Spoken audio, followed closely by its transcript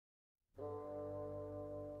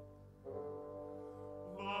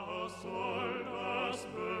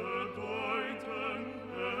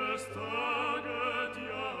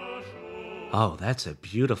Oh, that's a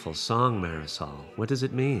beautiful song, Marisol. What does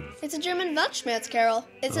it mean? It's a German Weltschmerz carol.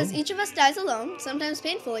 It says each of us dies alone, sometimes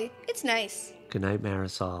painfully. It's nice. Good night,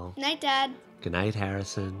 Marisol. Night, Dad. Good night,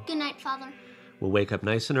 Harrison. Good night, Father. We'll wake up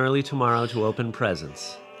nice and early tomorrow to open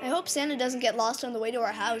presents. I hope Santa doesn't get lost on the way to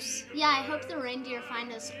our house. Yeah, I hope the reindeer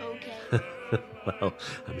find us okay. Well,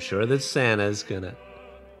 I'm sure that Santa's gonna...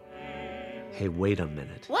 Hey, wait a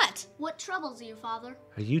minute. What? What troubles you, Father?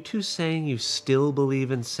 Are you two saying you still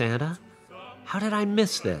believe in Santa? How did I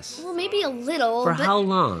miss this? Well, maybe a little, For but... how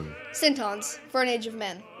long? Centons, for an age of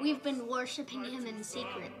men. We've been worshiping him in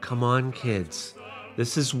secret. Come on, kids.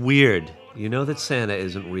 This is weird. You know that Santa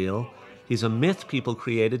isn't real. He's a myth people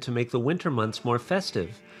created to make the winter months more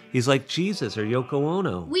festive. He's like Jesus or Yoko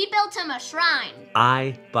Ono. We built him a shrine.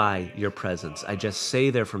 I buy your presents. I just say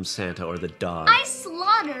they're from Santa or the dog. I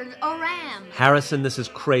slaughtered a ram. Harrison, this is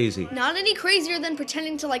crazy. Not any crazier than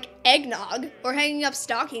pretending to like eggnog, or hanging up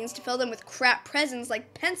stockings to fill them with crap presents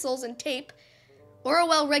like pencils and tape, or a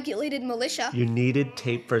well-regulated militia. You needed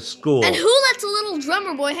tape for school. And who lets a little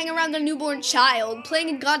drummer boy hang around their newborn child,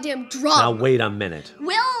 playing a goddamn drum? Now wait a minute.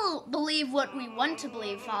 We'll believe what we want to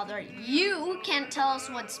believe, Father. You can't tell us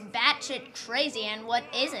what's batshit crazy and what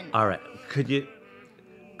isn't. All right, could you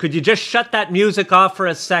just shut that music off for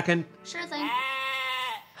a second? Sure thing.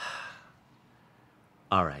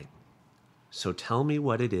 All right, so tell me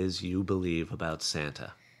what it is you believe about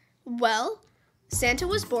Santa. Well, Santa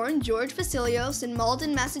was born George Vasilios in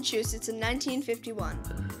Malden, Massachusetts in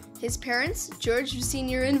 1951. His parents, George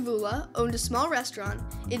Sr. and Vula, owned a small restaurant.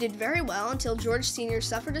 It did very well until George Sr.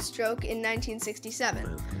 suffered a stroke in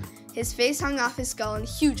 1967. His face hung off his skull in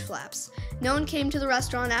huge flaps. No one came to the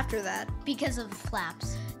restaurant after that. Because of the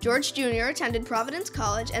flaps. George Jr. attended Providence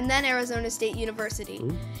College and then Arizona State University.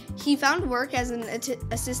 He found work as an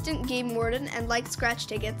assistant game warden and liked scratch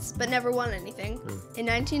tickets, but never won anything. In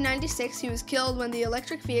 1996, he was killed when the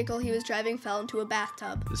electric vehicle he was driving fell into a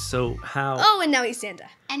bathtub. So how... Oh, and now he's Santa.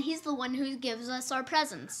 And he's the one who gives us our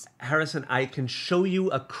presents. Harrison, I can show you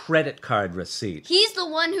a credit card receipt. He's the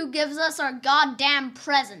one who gives us our goddamn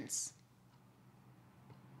presents.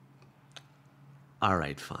 All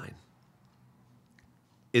right, fine.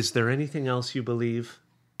 Is there anything else you believe?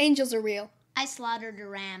 Angels are real. I slaughtered a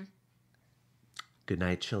ram. Good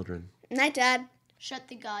night, children. Night, Dad. Shut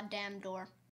the goddamn door.